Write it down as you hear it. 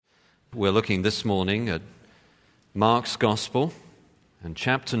We're looking this morning at Mark's Gospel and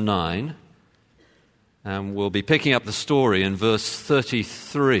chapter 9, and we'll be picking up the story in verse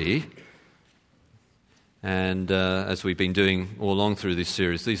 33. And as we've been doing all along through this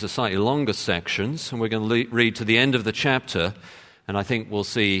series, these are slightly longer sections, and we're going to read to the end of the chapter, and I think we'll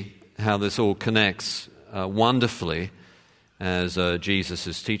see how this all connects wonderfully as Jesus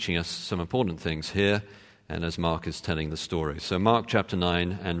is teaching us some important things here, and as Mark is telling the story. So Mark chapter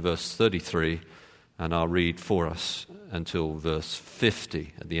 9 and verse 33, and I'll read for us until verse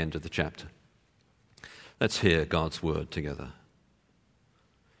 50 at the end of the chapter. Let's hear God's word together.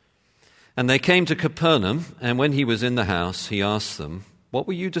 And they came to Capernaum, and when he was in the house, he asked them, "What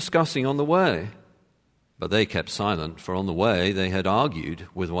were you discussing on the way?" But they kept silent, for on the way they had argued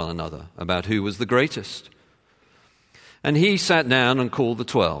with one another about who was the greatest. And he sat down and called the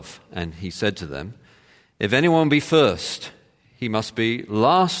 12, and he said to them, "If anyone be first, he must be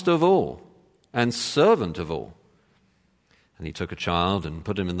last of all and servant of all." And he took a child and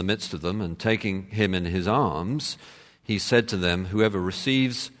put him in the midst of them, and taking him in his arms, he said to them, "Whoever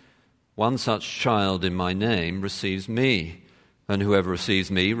receives one such child in my name receives me, and whoever receives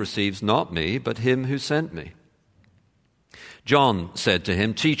me receives not me, but him who sent me." John said to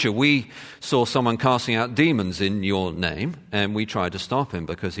him, "Teacher, we saw someone casting out demons in your name, and we tried to stop him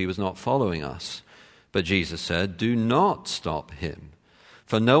because he was not following us." But Jesus said, "Do not stop him,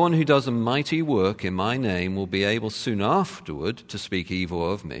 for no one who does a mighty work in my name will be able soon afterward to speak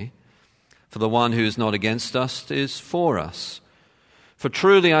evil of me. For the one who is not against us is for us. For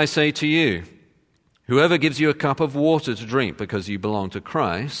truly I say to you, whoever gives you a cup of water to drink because you belong to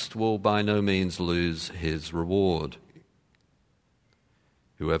Christ will by no means lose his reward.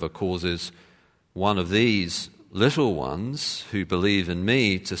 Whoever causes one of these little ones who believe in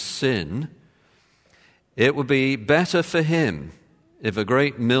me to sin, it would be better for him if a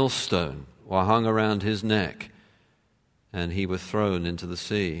great millstone were hung around his neck and he were thrown into the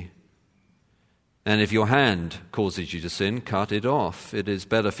sea. And if your hand causes you to sin, cut it off. It is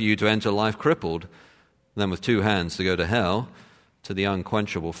better for you to enter life crippled than with two hands to go to hell, to the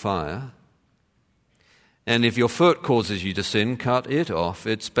unquenchable fire. And if your foot causes you to sin, cut it off.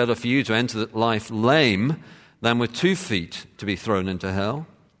 It's better for you to enter life lame than with 2 feet to be thrown into hell.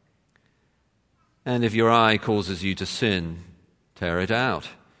 And if your eye causes you to sin, tear it out.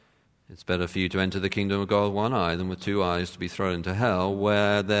 It's better for you to enter the kingdom of God with one eye than with 2 eyes to be thrown into hell,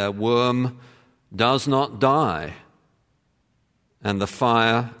 where their worm does not die and the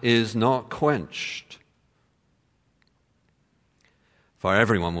fire is not quenched. For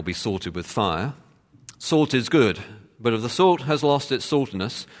everyone will be salted with fire. Salt is good, but if the salt has lost its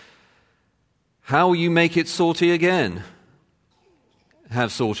saltiness, how will you make it salty again?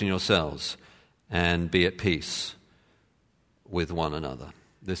 Have salt in yourselves and be at peace with one another.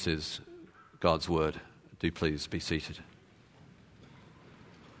 This is God's word. Do please be seated.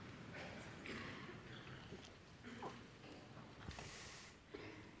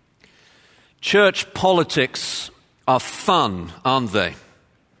 Church politics are fun, aren't they?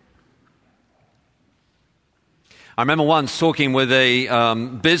 I remember once talking with a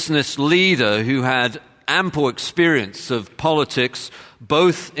business leader who had ample experience of politics,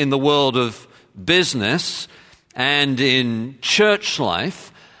 both in the world of business and in church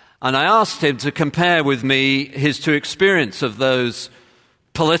life, and I asked him to compare with me his two experience of those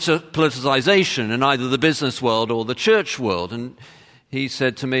politicization in either the business world or the church world. And he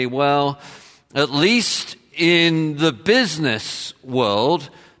said to me, well, at least in the business world,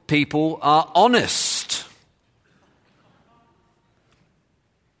 people are honest.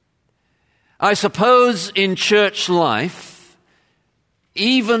 I suppose in church life,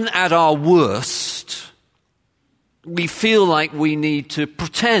 even at our worst, we feel like we need to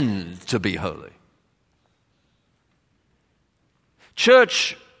pretend to be holy.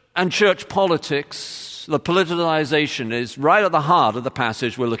 Church and church politics, the politicization is right at the heart of the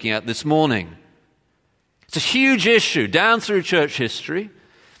passage we're looking at this morning. It's a huge issue down through church history.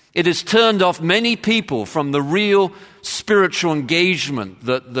 It has turned off many people from the real spiritual engagement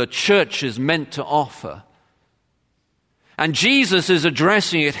that the church is meant to offer. And Jesus is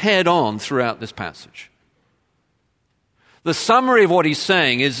addressing it head on throughout this passage. The summary of what he's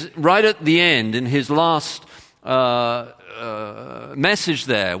saying is right at the end in his last message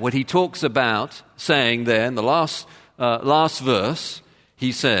there, what he talks about saying there in the last verse,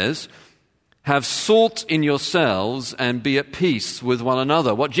 he says, "Have salt in yourselves and be at peace with one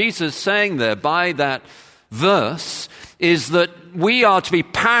another." What Jesus is saying there by that verse is that we are to be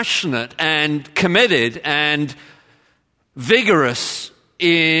passionate and committed and vigorous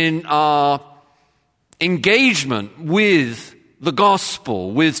in our engagement with the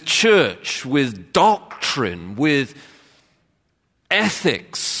gospel, with church, with doctrine, with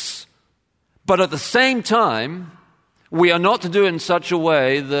ethics. But at the same time, we are not to do it in such a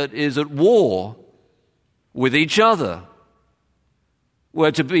way that is at war with each other.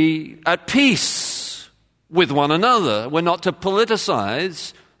 We're to be at peace with one another. We're not to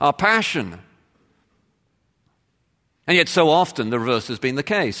politicize our passion. And yet so often the reverse has been the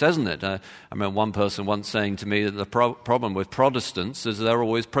case, hasn't it? I remember one person once saying to me that the problem with Protestants is they're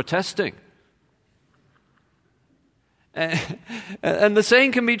always protesting. And the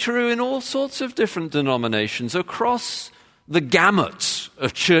same can be true in all sorts of different denominations across the gamut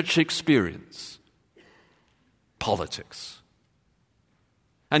of church experience. Politics.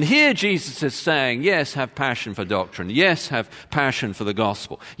 And here Jesus is saying, yes, have passion for doctrine. Yes, have passion for the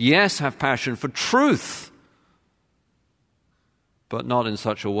gospel. Yes, have passion for truth. But not in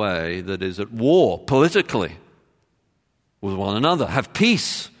such a way that is at war politically with one another. Have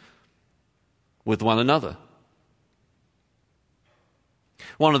peace with one another.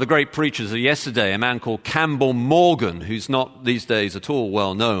 One of the great preachers of yesterday, a man called Campbell Morgan, who's not these days at all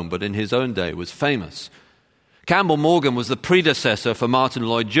well known, but in his own day was famous. Campbell Morgan was the predecessor for Martin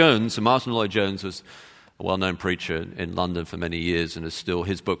Lloyd-Jones, and Martin Lloyd-Jones was a well-known preacher in London for many years, and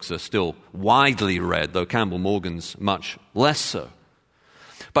his books are still widely read, though Campbell Morgan's much less so.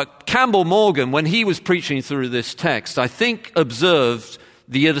 But Campbell Morgan, when he was preaching through this text, I think observed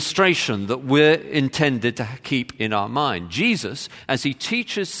the illustration that we're intended to keep in our mind. Jesus, as he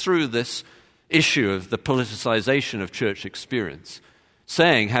teaches through this issue of the politicization of church experience,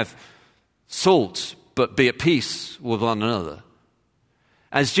 saying, have salt, but be at peace with one another.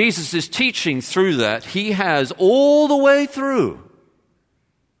 As Jesus is teaching through that, he has all the way through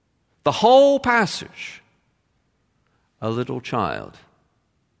the whole passage a little child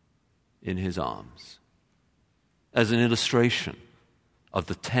in his arms as an illustration of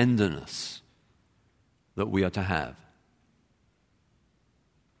the tenderness that we are to have.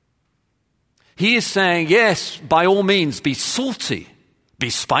 He is saying, yes, by all means, be salty, be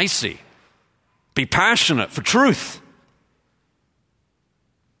spicy, be passionate for truth,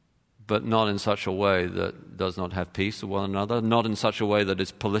 but not in such a way that does not have peace with one another, not in such a way that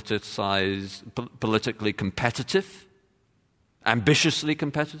is politicized, politically competitive, ambitiously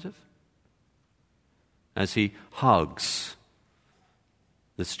competitive, as he hugs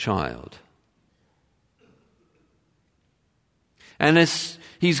this child. And as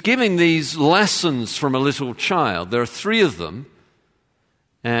he's giving these lessons from a little child, there are 3 of them,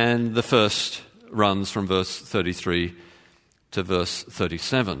 and the first runs from verse 33 to verse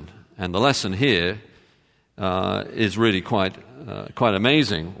 37. And the lesson here is really quite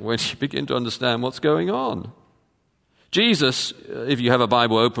amazing when you begin to understand what's going on. Jesus, if you have a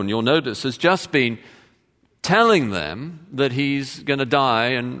Bible open, you'll notice, has just been telling them that he's going to die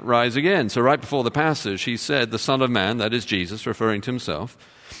and rise again. So right before the passage, he said, the Son of Man, that is Jesus, referring to himself,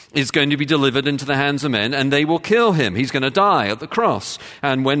 is going to be delivered into the hands of men, and they will kill him. He's going to die at the cross.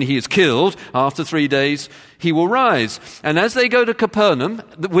 And when he is killed, after 3 days, he will rise. And as they go to Capernaum,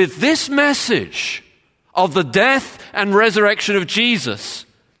 with this message of the death and resurrection of Jesus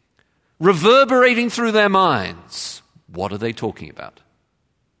reverberating through their minds, what are they talking about?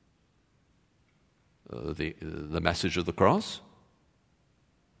 The message of the cross?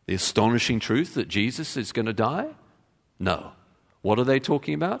 The astonishing truth that Jesus is going to die? No. What are they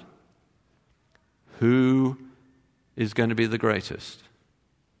talking about? Who is going to be the greatest?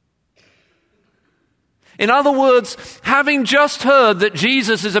 In other words, having just heard that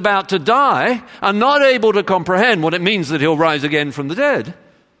Jesus is about to die and not able to comprehend what it means that he'll rise again from the dead,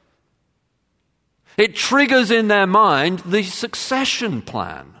 it triggers in their mind the succession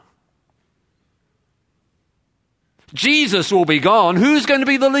plan. Jesus will be gone. Who's going to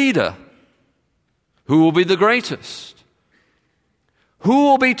be the leader? Who will be the greatest? Who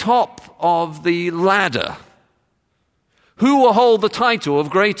will be top of the ladder? Who will hold the title of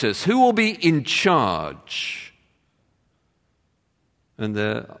greatest? Who will be in charge? And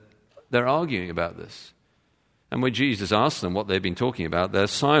they're arguing about this. And when Jesus asks them what they've been talking about, they're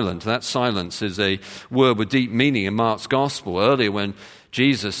silent. That silence is a word with deep meaning in Mark's gospel. Earlier when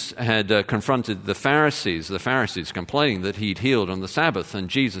Jesus had confronted the Pharisees complaining that he'd healed on the Sabbath, and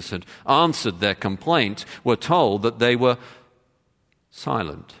Jesus had answered their complaint, we're told that they were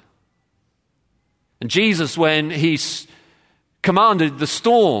silent. And Jesus, when he commanded the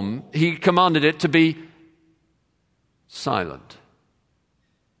storm, he commanded it to be silent.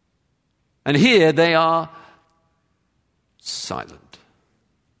 And here they are silent.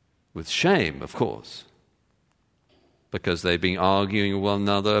 With shame, of course. Because they've been arguing with one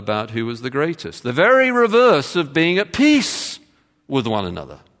another about who was the greatest. The very reverse of being at peace with one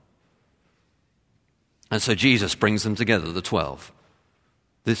another. And so Jesus brings them together, the 12.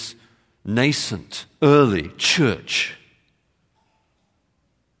 This nascent, early church,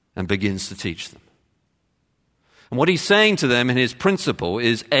 and begins to teach them. And what he's saying to them in his principle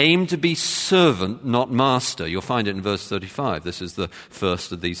is aim to be servant, not master. You'll find it in verse 35. This is the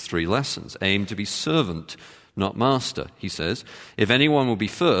first of these 3 lessons. Aim to be servant, not master. He says, if anyone will be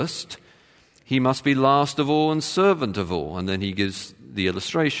first, he must be last of all and servant of all. And then he gives the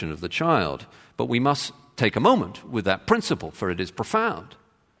illustration of the child. But we must take a moment with that principle, for it is profound.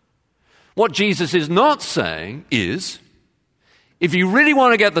 What Jesus is not saying is, if you really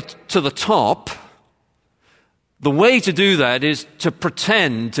want to get to the top, the way to do that is to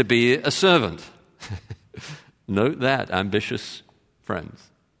pretend to be a servant. Note that, ambitious friends.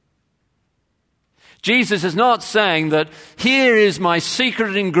 Jesus is not saying that here is my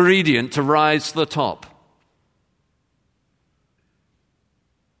secret ingredient to rise to the top.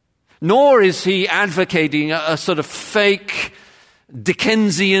 Nor is he advocating a sort of fake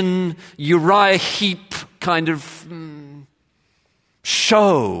Dickensian Uriah Heep kind of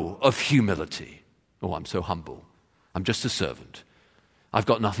show of humility. Oh, I'm so humble. I'm just a servant. I've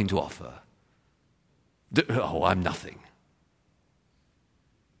got nothing to offer. Oh, I'm nothing.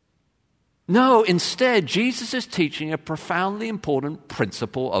 No, instead, Jesus is teaching a profoundly important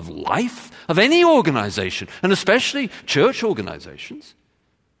principle of life, of any organization, and especially church organizations,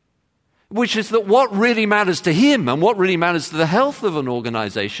 which is that what really matters to him and what really matters to the health of an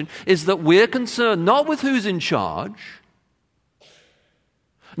organization is that we're concerned not with who's in charge,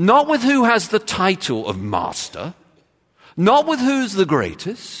 not with who has the title of master, not with who's the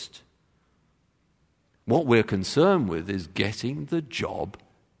greatest. What we're concerned with is getting the job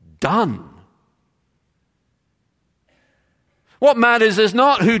done. What matters is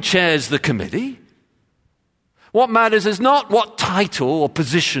not who chairs the committee. What matters is not what title or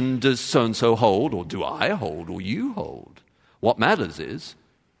position does so-and-so hold, or do I hold, or you hold. What matters is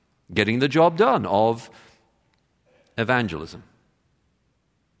getting the job done of evangelism,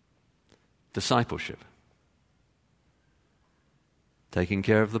 discipleship, taking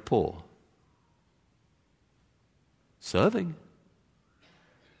care of the poor, serving.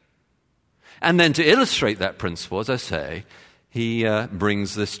 And then to illustrate that principle, as I say, he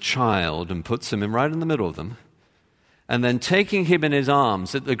brings this child and puts him right in the middle of them. And then taking him in his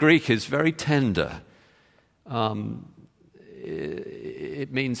arms, the Greek is very tender.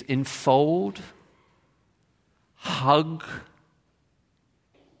 It means enfold, hug.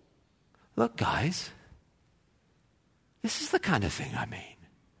 Look, guys, this is the kind of thing I mean.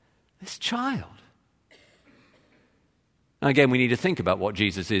 This child. Now, again, we need to think about what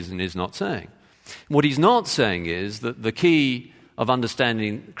Jesus is and is not saying. What he's not saying is that the key of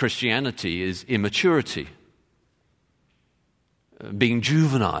understanding Christianity is immaturity, being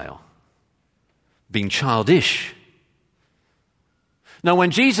juvenile, being childish. Now,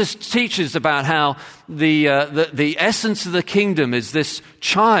 when Jesus teaches about how the essence of the kingdom is this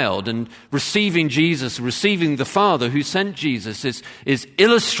child and receiving Jesus, receiving the Father who sent Jesus is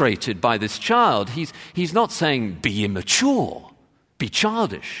illustrated by this child, he's not saying be immature, be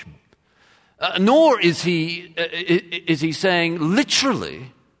childish. Nor is he saying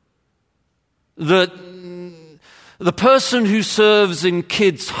literally that the person who serves in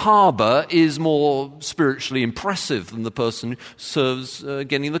Kids Harbor is more spiritually impressive than the person who serves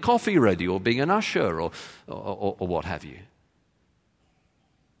getting the coffee ready or being an usher or what have you.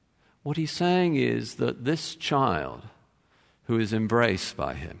 What he's saying is that this child who is embraced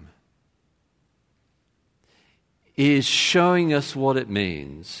by him is showing us what it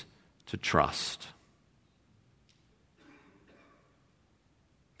means to trust,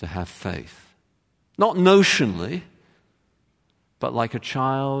 to have faith. Not notionally, but like a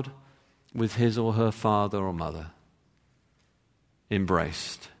child with his or her father or mother,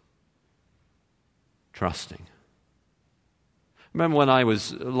 embraced, trusting. Remember when I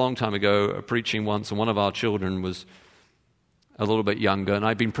was, a long time ago, preaching once, and one of our children was a little bit younger, and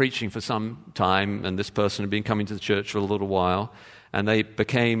I'd been preaching for some time, and this person had been coming to the church for a little while, and they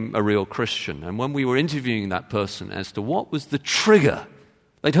became a real Christian. And when we were interviewing that person as to what was the trigger,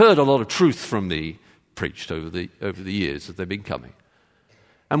 they'd heard a lot of truth from me preached over the years that they've been coming.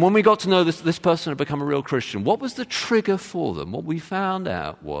 And when we got to know this person had become a real Christian, what was the trigger for them? What we found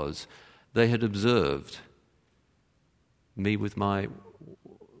out was they had observed me with my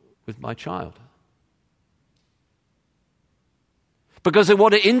child. Because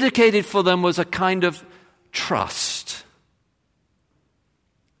what it indicated for them was a kind of trust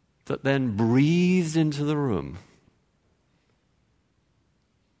that then breathed into the room.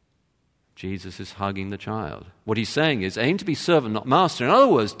 Jesus is hugging the child. What he's saying is, aim to be servant, not master. In other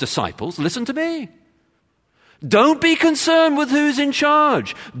words, disciples, listen to me. Don't be concerned with who's in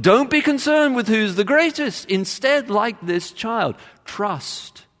charge. Don't be concerned with who's the greatest. Instead, like this child,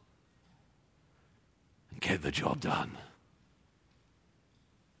 trust and get the job done.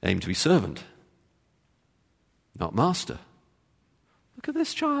 Aim to be servant, not master. Look at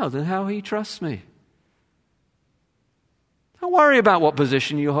this child and how he trusts me. Don't worry about what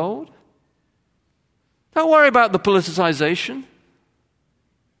position you hold. Don't worry about the politicization.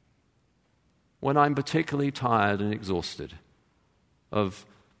 When I'm particularly tired and exhausted of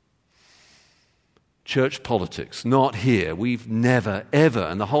church politics, not here. We've never, ever,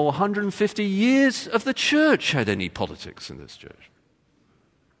 in the whole 150 years of the church, had any politics in this church.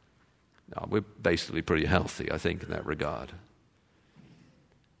 No, we're basically pretty healthy, I think, in that regard.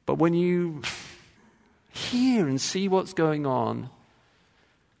 But when you hear and see what's going on,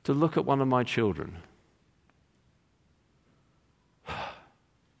 to look at one of my children,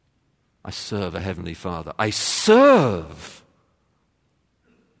 I serve a Heavenly Father. I serve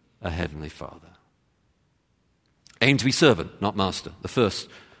a Heavenly Father. Aim to be servant, not master. The first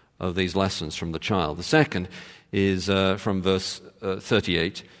of these lessons from the child. The second is from verse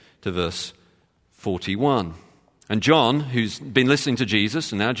 38 to verse 41. And John, who's been listening to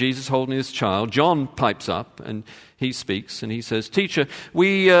Jesus, and now Jesus holding his child, John pipes up and he speaks and he says, "Teacher,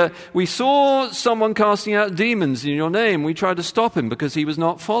 we saw someone casting out demons in your name. We tried to stop him because he was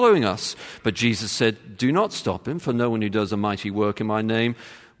not following us." But Jesus said, "Do not stop him, for no one who does a mighty work in my name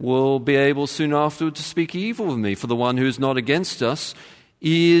will be able soon afterward to speak evil of me. For the one who is not against us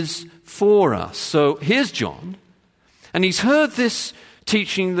is for us." So here's John, and he's heard this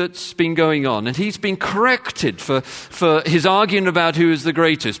teaching that's been going on, and he's been corrected for his arguing about who is the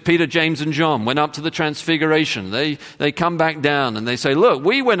greatest. Peter, James, and John went up to the Transfiguration. They come back down and they say, "Look,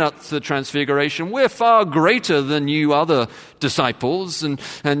 we went up to the Transfiguration. We're far greater than you other disciples." And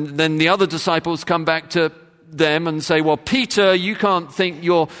then the other disciples come back to them and say, "Well, Peter, you can't think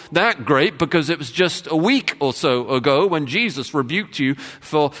you're that great because it was just a week or so ago when Jesus rebuked you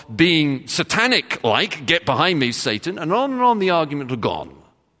for being satanic-like. Get behind me, Satan." And on the argument had gone.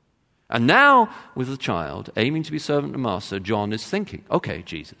 And now, with the child, aiming to be servant and master, John is thinking, "Okay,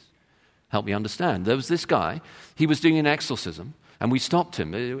 Jesus, help me understand. There was this guy, he was doing an exorcism, and we stopped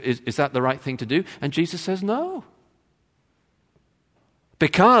him. Is that the right thing to do?" And Jesus says, "No.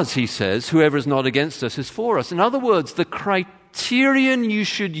 Because," he says, "whoever is not against us is for us." In other words, the criterion you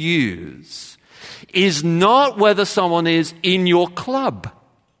should use is not whether someone is in your club,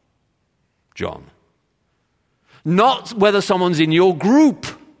 John. Not whether someone's in your group,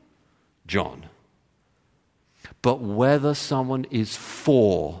 John. But whether someone is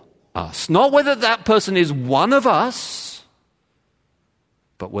for us. Not whether that person is one of us,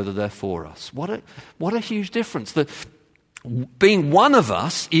 but whether they're for us. What a huge difference. Being one of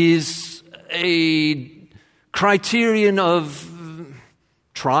us is a criterion of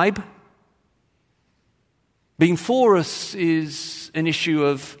tribe. Being for us is an issue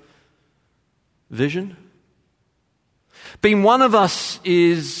of vision. Being one of us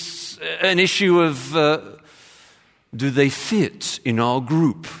is an issue of do they fit in our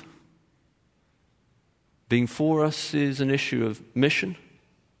group? Being for us is an issue of mission.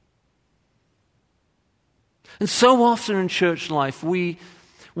 And so often in church life, we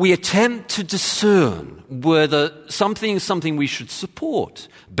attempt to discern whether something is something we should support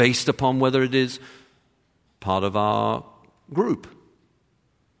based upon whether it is part of our group,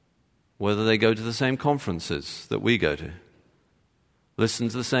 whether they go to the same conferences that we go to, listen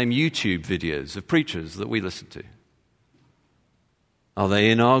to the same YouTube videos of preachers that we listen to. Are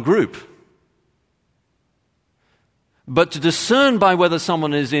they in our group? But to discern by whether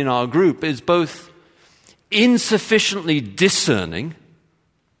someone is in our group is both insufficiently discerning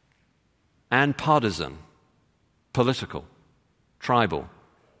and partisan, political, tribal,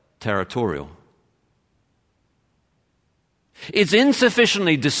 territorial. It's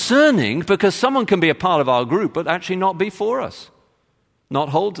insufficiently discerning because someone can be a part of our group but actually not be for us, not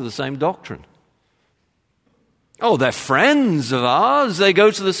hold to the same doctrine. Oh, they're friends of ours, they go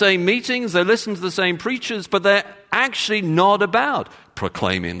to the same meetings, they listen to the same preachers, but they're actually not about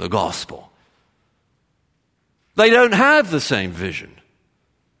proclaiming the gospel. They don't have the same vision.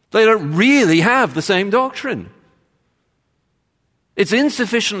 They don't really have the same doctrine. It's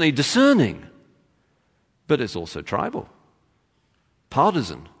insufficiently discerning, but it's also tribal,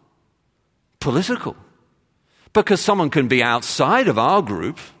 partisan, political. Because someone can be outside of our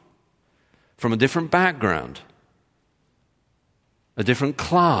group from a different background, a different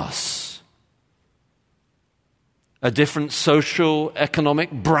class, a different social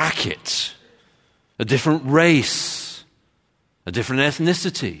economic bracket, a different race, a different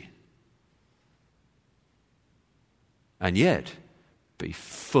ethnicity, and yet be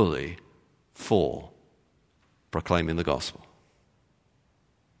fully for proclaiming the gospel.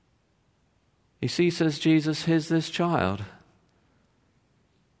 You see, says Jesus, here's this child.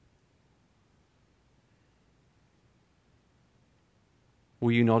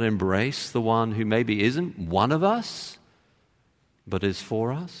 Will you not embrace the one who maybe isn't one of us, but is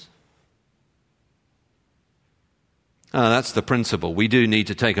for us? That's the principle. We do need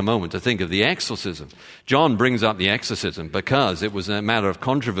to take a moment to think of the exorcism. John brings up the exorcism because it was a matter of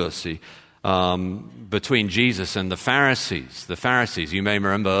controversy between Jesus and the Pharisees. The Pharisees, you may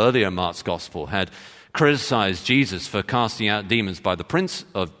remember earlier in Mark's Gospel, had criticized Jesus for casting out demons by the prince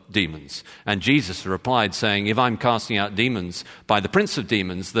of demons. And Jesus replied saying, if I'm casting out demons by the prince of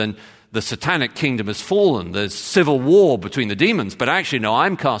demons, then the satanic kingdom has fallen. There's civil war between the demons. But actually, no,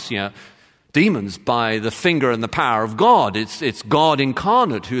 I'm casting out demons by the finger and the power of God. It's God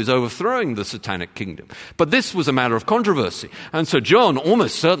incarnate who is overthrowing the satanic kingdom. But this was a matter of controversy. And so John,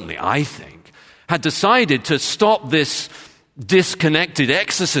 almost certainly, I think, had decided to stop this disconnected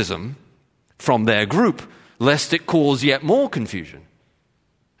exorcism from their group, lest it cause yet more confusion.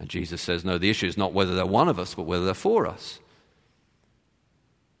 And Jesus says, no, the issue is not whether they're one of us, but whether they're for us.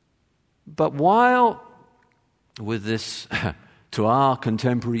 But while with this, to our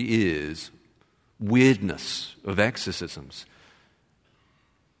contemporary ears, weirdness of exorcisms,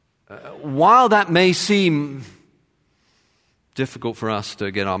 while that may seem difficult for us to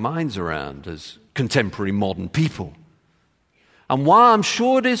get our minds around as contemporary modern people, and while I'm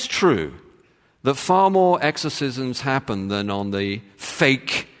sure it is true that far more exorcisms happen than on the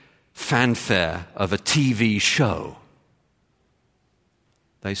fake fanfare of a TV show,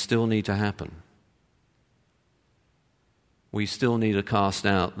 they still need to happen. We still need to cast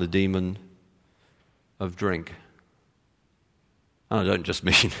out the demon of drink. I don't just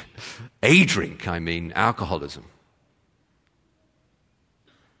mean a drink, I mean alcoholism.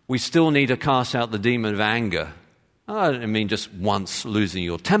 We still need to cast out the demon of anger. I don't mean just once losing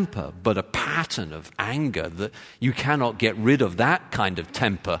your temper, but a pattern of anger that you cannot get rid of that kind of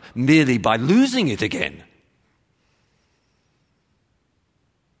temper merely by losing it again.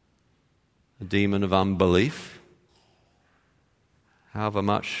 The demon of unbelief. However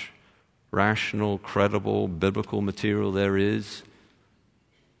much rational, credible, biblical material there is,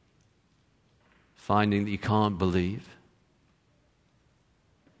 finding that you can't believe.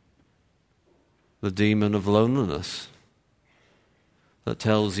 The demon of loneliness that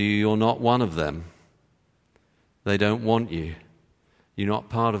tells you you're not one of them. They don't want you. You're not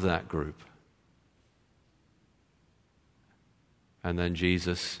part of that group. And then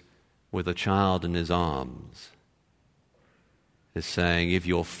Jesus, with a child in his arms, is saying, if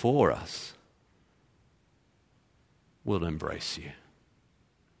you're for us, we'll embrace you.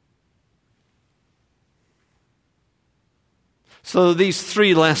 So these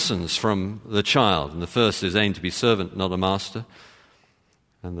three lessons from the child, and the first is aim to be servant, not a master,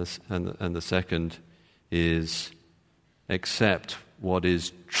 and the second is accept what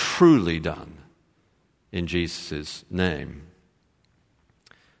is truly done in Jesus' name.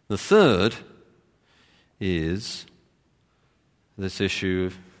 The third is this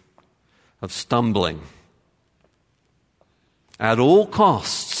issue of stumbling. At all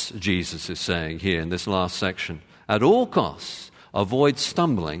costs, Jesus is saying here in this last section, at all costs, avoid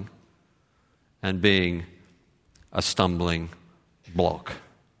stumbling and being a stumbling block.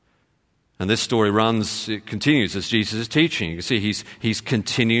 And this story it continues as Jesus is teaching. You can see he's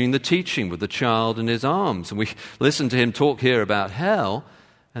continuing the teaching with the child in his arms. And we listen to him talk here about hell,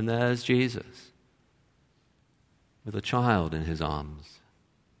 and there's Jesus with a child in his arms.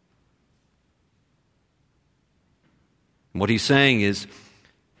 And what he's saying is,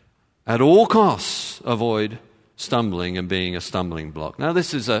 at all costs, avoid stumbling and being a stumbling block. Now,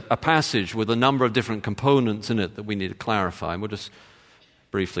 this is a passage with a number of different components in it that we need to clarify, and we'll just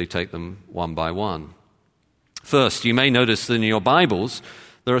briefly take them one by one. First, you may notice that in your Bibles,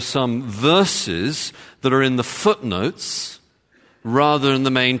 there are some verses that are in the footnotes rather than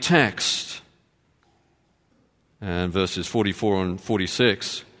the main text. And verses 44 and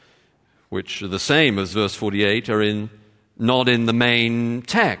 46, which are the same as verse 48, are not in the main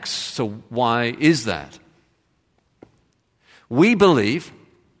text. So why is that? We believe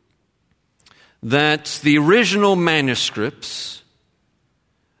that the original manuscripts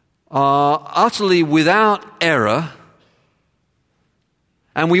are utterly without error,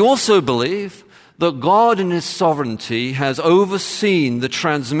 and we also believe that God in His sovereignty has overseen the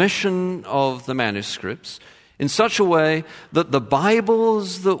transmission of the manuscripts in such a way that the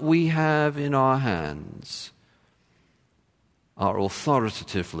Bibles that we have in our hands are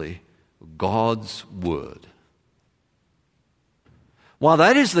authoritatively God's Word. While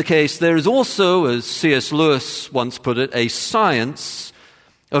that is the case, there is also, as C.S. Lewis once put it, a science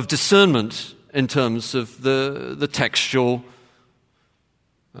of discernment in terms of the textual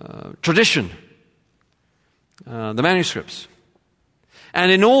tradition, the manuscripts.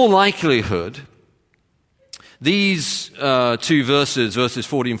 And in all likelihood, these two verses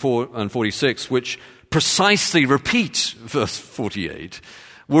 44 and 46, which precisely repeat verse 48,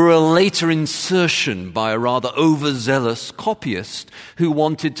 were a later insertion by a rather overzealous copyist who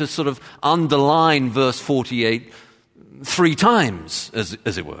wanted to sort of underline verse 48 three times, as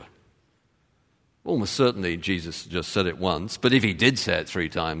it were. Almost certainly Jesus just said it once, but if he did say it three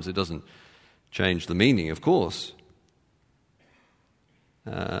times, it doesn't change the meaning, of course.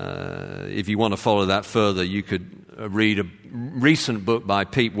 If you want to follow that further, you could read a recent book by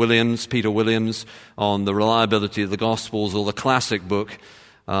Peter Williams, on the reliability of the Gospels, or the classic book,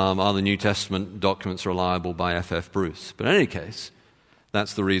 Are the New Testament Documents Reliable, by F.F. Bruce. But in any case,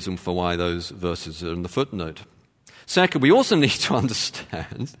 that's the reason for why those verses are in the footnote. Second, we also need to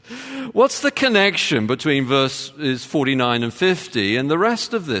understand what's the connection between verses 49 and 50 and the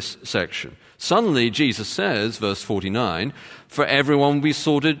rest of this section. Suddenly, Jesus says, verse 49, "For everyone will be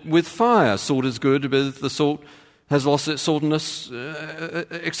salted with fire. Salt is good, but if the salt has lost its saltiness,"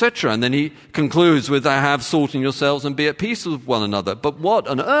 etc. And then he concludes with, "Have salt in yourselves and be at peace with one another." But what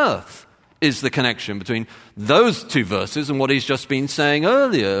on earth is the connection between those two verses and what he's just been saying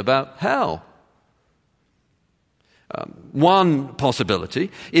earlier about hell? One possibility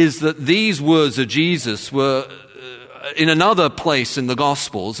is that these words of Jesus were in another place in the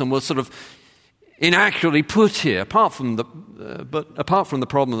Gospels and were sort of inaccurately put here, apart from the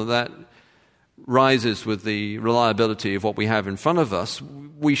problem that rises with the reliability of what we have in front of us.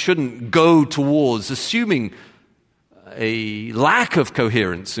 We shouldn't go towards assuming a lack of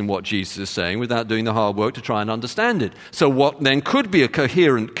coherence in what Jesus is saying without doing the hard work to try and understand it. So what then could be a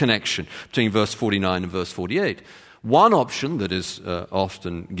coherent connection between verse 49 and verse 48? One option that is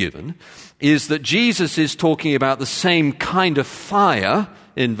often given is that Jesus is talking about the same kind of fire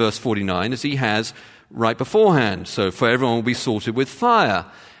in verse 49 as he has right beforehand. So, for everyone will be salted with fire.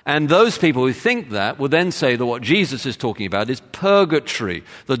 And those people who think that will then say that what Jesus is talking about is purgatory,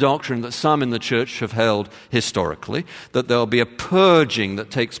 the doctrine that some in the church have held historically, that there'll be a purging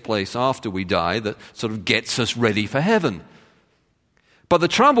that takes place after we die that sort of gets us ready for heaven. But the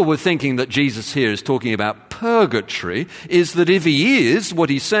trouble with thinking that Jesus here is talking about purgatory is that if he is, what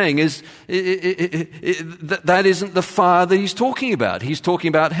he's saying is that isn't the fire that he's talking about. He's talking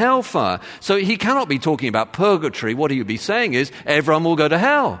about hellfire. So he cannot be talking about purgatory. What he would be saying is everyone will go to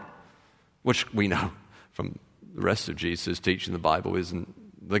hell, which we know from the rest of Jesus' teaching the Bible isn't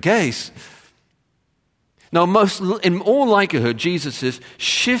the case. Now, in all likelihood, Jesus is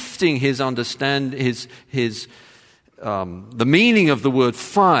shifting his the meaning of the word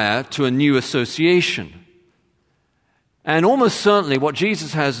fire to a new association. And almost certainly what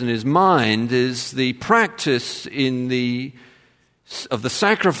Jesus has in his mind is the practice of the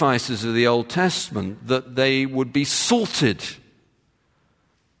sacrifices of the Old Testament, that they would be salted.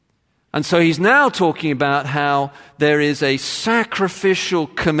 And so he's now talking about how there is a sacrificial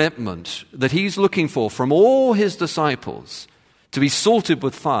commitment that he's looking for from all his disciples to be salted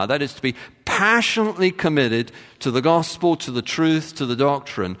with fire. That is, to be passionately committed to the gospel, to the truth, to the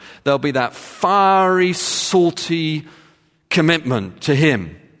doctrine. There'll be that fiery, salty commitment to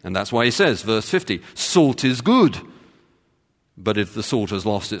him. And that's why he says, verse 50, "Salt is good. But if the salt has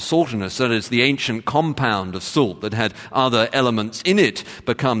lost its saltiness," that is, the ancient compound of salt that had other elements in it,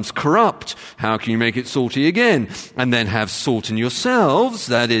 becomes corrupt. How can you make it salty again? And then have salt in yourselves.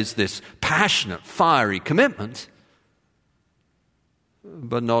 That is, this passionate, fiery commitment,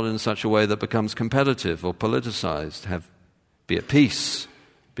 but not in such a way that becomes competitive or politicized. Be at peace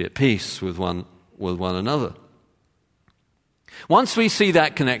with one another. Once we see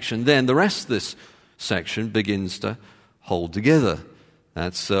that connection, then the rest of this section begins to hold together.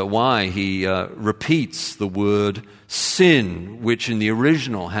 That's why he repeats the word sin, which in the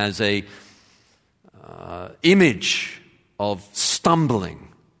original has a image of stumbling.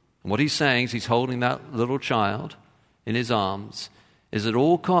 And what he's saying is he's holding that little child in his arms, is at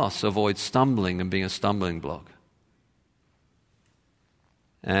all costs avoid stumbling and being a stumbling block.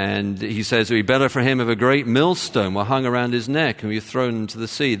 And he says it would be better for him if a great millstone were hung around his neck and be thrown into the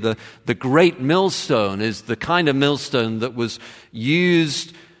sea. The great millstone is the kind of millstone that was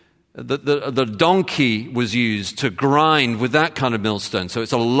used The donkey was used to grind with that kind of millstone. So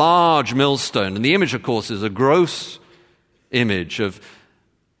it's a large millstone. And the image, of course, is a gross image of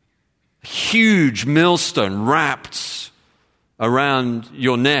a huge millstone wrapped around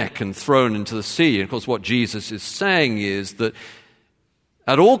your neck and thrown into the sea. And of course, what Jesus is saying is that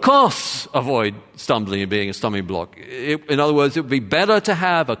at all costs, avoid stumbling and being a stumbling block. In other words, it would be better to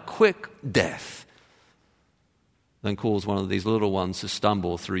have a quick death than cause one of these little ones to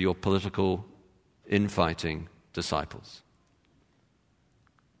stumble through your political infighting disciples.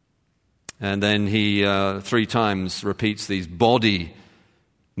 And then he 3 times repeats these body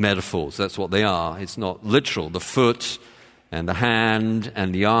metaphors. That's what they are. It's not literal. The foot and the hand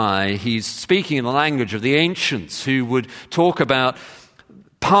and the eye. He's speaking in the language of the ancients who would talk about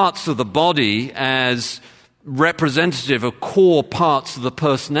parts of the body as representative of core parts of the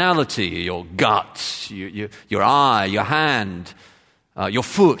personality, your gut, your eye, your hand, your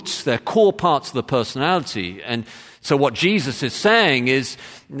foot. They're core parts of the personality. And so what Jesus is saying is,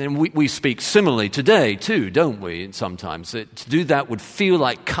 and we speak similarly today too, don't we, and sometimes, that to do that would feel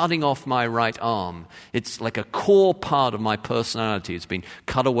like cutting off my right arm. It's like a core part of my personality. It's been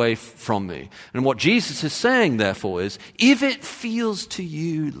cut away from me. And what Jesus is saying, therefore, is, if it feels to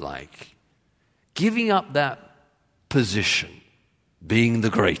you like giving up that position, being the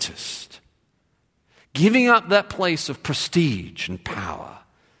greatest, giving up that place of prestige and power,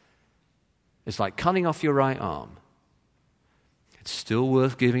 it's like cutting off your right arm. It's still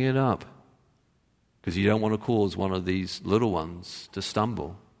worth giving it up because you don't want to cause one of these little ones to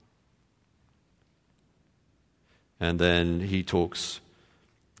stumble. And then he talks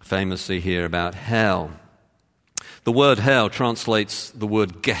famously here about hell. The word hell translates the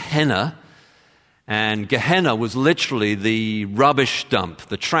word Gehenna, and Gehenna was literally the rubbish dump,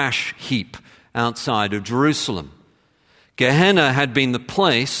 the trash heap outside of Jerusalem. Gehenna had been the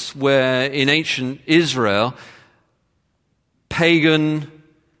place where in ancient Israel pagan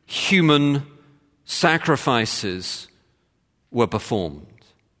human sacrifices were performed.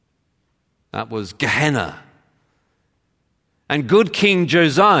 That was Gehenna. And good King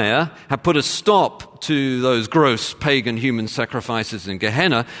Josiah had put a stop to those gross pagan human sacrifices in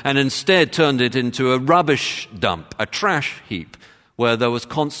Gehenna and instead turned it into a rubbish dump, a trash heap, where there was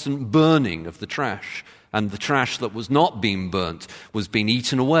constant burning of the trash, and the trash that was not being burnt was being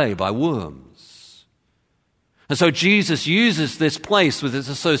eaten away by worms. And so Jesus uses this place with its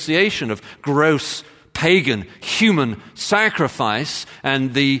association of gross pagan human sacrifice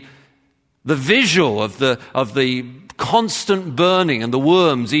and the visual of the constant burning and the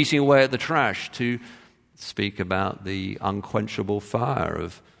worms eating away at the trash to speak about the unquenchable fire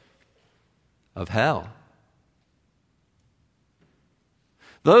of hell.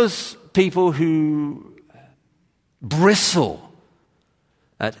 Those people who bristle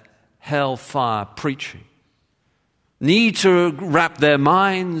at hellfire preaching need to wrap their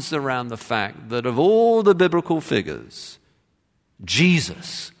minds around the fact that of all the biblical figures,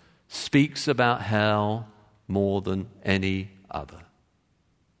 Jesus speaks about hell more than any other.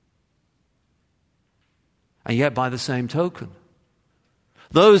 And yet, by the same token,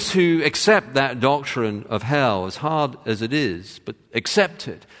 those who accept that doctrine of hell, as hard as it is, but accept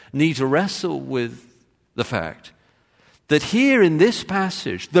it, need to wrestle with the fact that here in this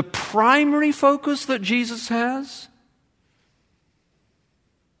passage, the primary focus that Jesus has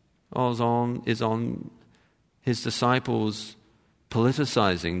is on his disciples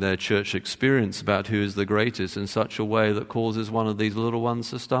politicizing their church experience about who is the greatest in such a way that causes one of these little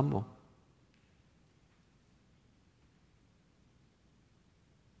ones to stumble.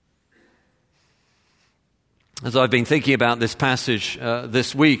 As I've been thinking about this passage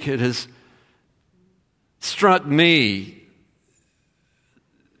this week, it has struck me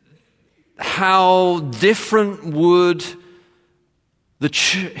how different would the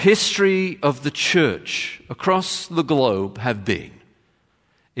history of the church across the globe have been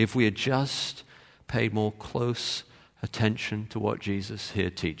if we had just paid more close attention to what Jesus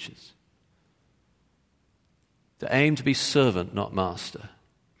here teaches. To aim to be servant, not master.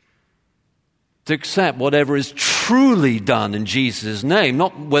 To accept whatever is truly done in Jesus' name,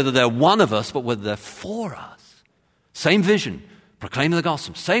 not whether they're one of us, but whether they're for us. Same vision, proclaiming the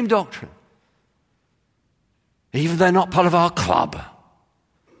gospel, same doctrine. Even if they're not part of our club.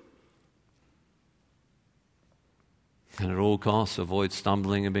 And at all costs, avoid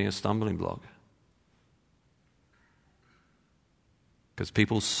stumbling and being a stumbling block. Because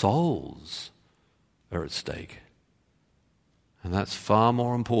people's souls are at stake. And that's far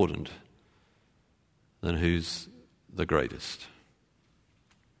more important than who's the greatest.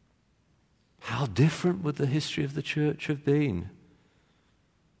 How different would the history of the church have been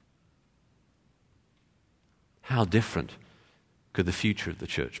how different could the future of the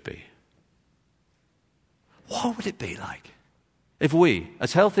church be? What would it be like if we,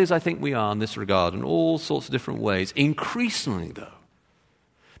 as healthy as I think we are in this regard, in all sorts of different ways, increasingly though,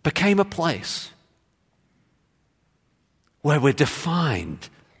 became a place where we're defined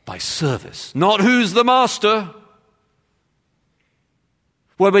by service, not who's the master,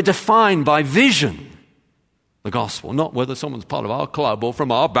 where we're defined by vision, the gospel, not whether someone's part of our club or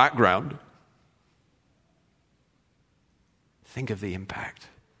from our background. Think of the impact.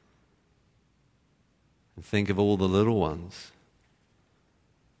 And think of all the little ones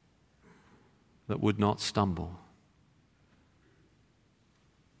that would not stumble.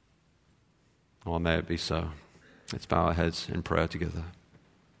 Or may it be so. Let's bow our heads in prayer together.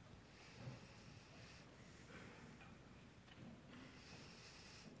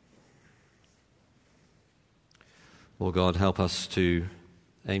 Lord God, help us to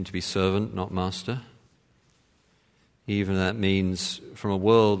aim to be servant, not master. Even that means, from a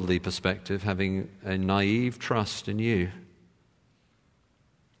worldly perspective, having a naive trust in you.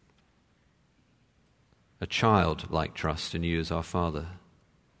 A childlike trust in you as our Father.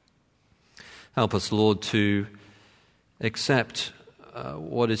 Help us, Lord, to accept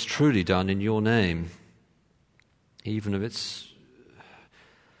what is truly done in your name, even if it's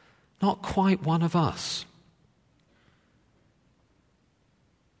not quite one of us.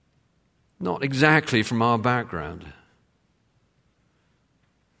 Not exactly from our background,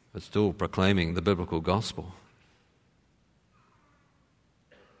 but still proclaiming the biblical gospel.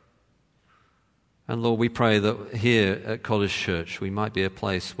 And Lord, we pray that here at College Church we might be a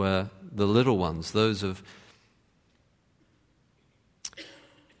place where the little ones, those of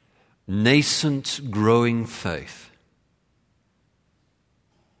nascent growing faith,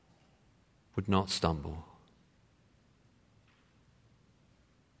 would not stumble.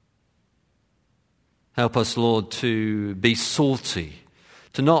 Help us, Lord, to be salty,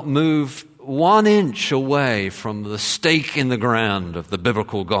 to not move 1 inch away from the stake in the ground of the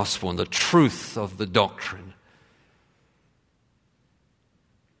biblical gospel and the truth of the doctrine.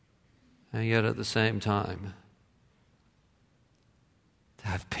 And yet at the same time, to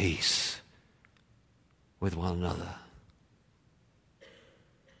have peace with one another.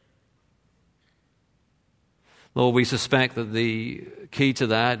 Lord, we suspect that the key to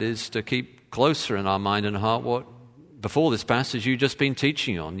that is to keep closer in our mind and heart what, before this passage, you've just been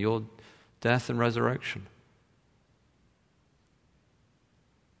teaching on, your death and resurrection.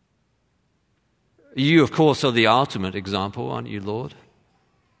 You, of course, are the ultimate example, aren't you, Lord,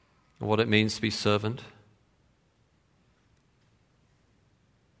 of what it means to be servant,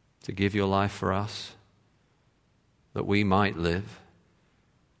 to give your life for us, that we might live.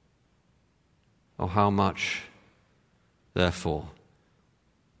 Oh, how much, therefore,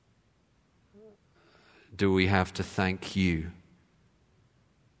 do we have to thank you?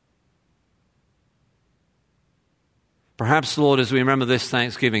 Perhaps, Lord, as we remember this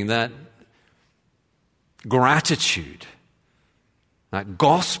Thanksgiving, that gratitude, that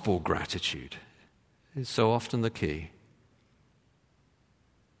gospel gratitude, is so often the key.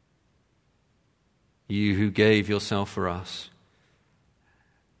 You who gave yourself for us,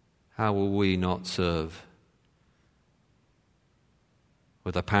 how will we not serve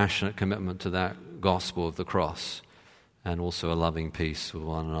with a passionate commitment to that gospel of the cross and also a loving peace with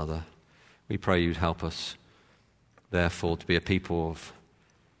one another? We pray you'd help us, therefore, to be a people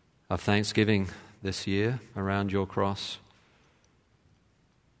of thanksgiving this year around your cross.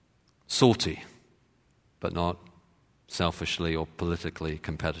 Salty, but not selfishly or politically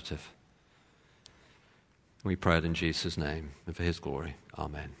competitive. We pray it in Jesus' name and for his glory.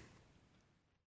 Amen.